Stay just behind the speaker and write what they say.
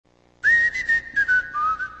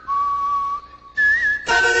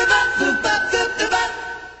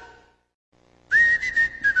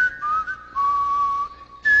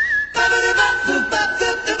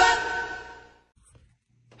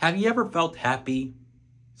Have you ever felt happy,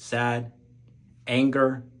 sad,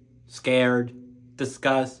 anger, scared,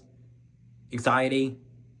 disgust, anxiety,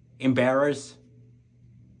 embarrassed?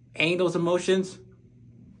 Any of those emotions?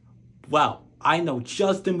 Well, I know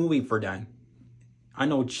just the movie for that. I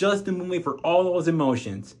know just the movie for all those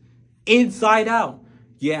emotions. Inside Out.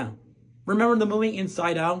 Yeah. Remember the movie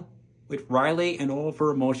Inside Out? With Riley and all of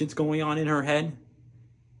her emotions going on in her head?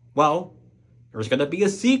 Well, there's going to be a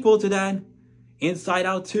sequel to that. Inside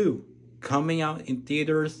Out 2. Coming out in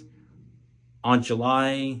theaters on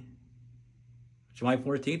July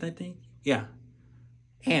 14th, I think? Yeah.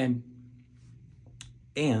 And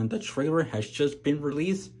the trailer has just been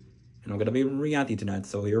released. And I'm going to be reacting to that.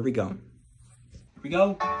 So here we go. Here we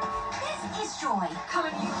go. This is Joy,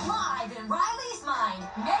 coming to you live in Riley's mind.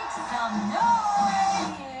 Make some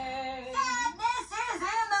noise! Sadness is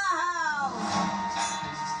in the house!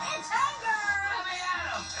 It's Anger! Let me at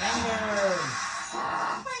him! Anger!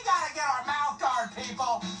 We gotta get our mouth guard,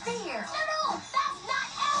 people! Fear! No, that's not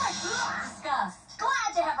Alex! Disgust. Glad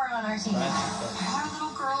to have her on our team. Our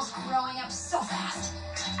little girl's growing up so fast.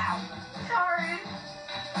 Ow. Sorry.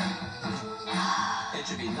 It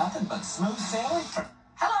should be nothing but smooth sailing for...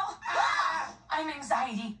 Hello? I'm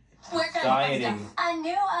anxiety. We're gonna Anxiety. fix this. A new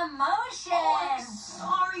emotion. Oh, I'm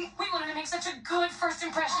sorry. We wanted to make such a good first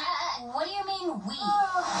impression. What do you mean we?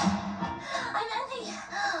 I'm Envy.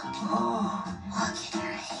 Look at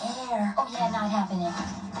your hair. Oh yeah, not happening.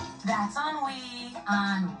 That's on we.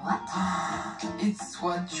 On what? It's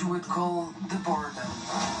what you would call the boredom.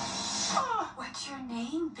 What's your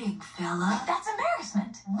name, big fella? That's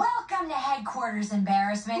embarrassment. Welcome to headquarters,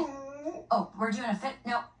 embarrassment. Oh, we're doing a fit.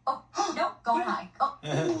 No. Oh, no, going high. Oh,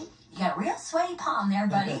 you got a real sweaty palm there,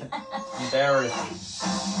 buddy. Embarrassing.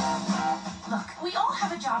 Look, we all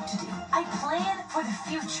have a job to do. I plan for the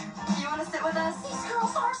future. You want to sit with us? These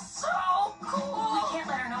girls are so cool. We can't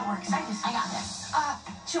let her know we're excited. I got this.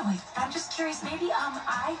 Joy, I'm just curious. Maybe,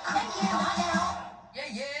 I could... Thank you. Not now.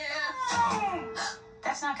 Yeah.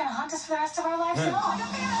 That's not gonna haunt us for the rest of our lives at all.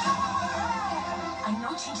 I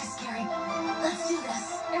know change is scary. Let's do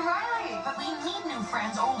this. Hey, Riley. But we need new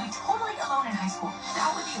friends or we'll be totally alone in high school.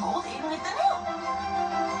 Out with the old, in with the new.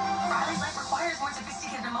 Riley's life requires more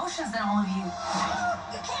sophisticated emotions than all of you.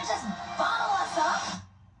 You can't just bottle us up.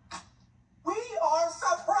 We are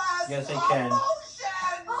surprised Yes, I can. emotions!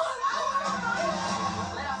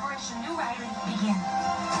 Let Operation New Riley begin.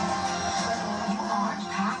 You aren't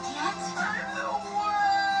packed yet? I'm the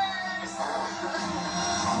worst!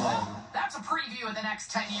 That's a preview of the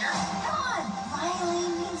next 10 years. Come on. Riley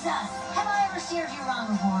needs us. Have I ever steered you wrong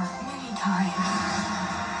before? Many times.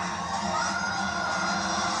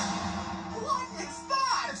 What is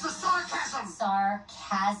that? It's the sarcasm!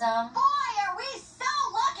 Sarcasm. Boy, are we so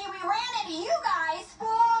lucky we ran into you guys. Boy,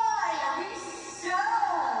 are we so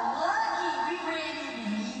lucky we ran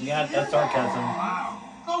into you. Yeah, that's sarcasm. Wow,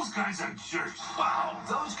 those guys are jerks. Wow,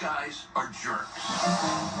 those guys are jerks.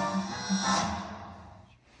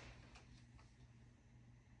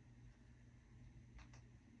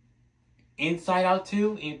 Inside Out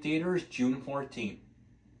 2 in theaters June 14th.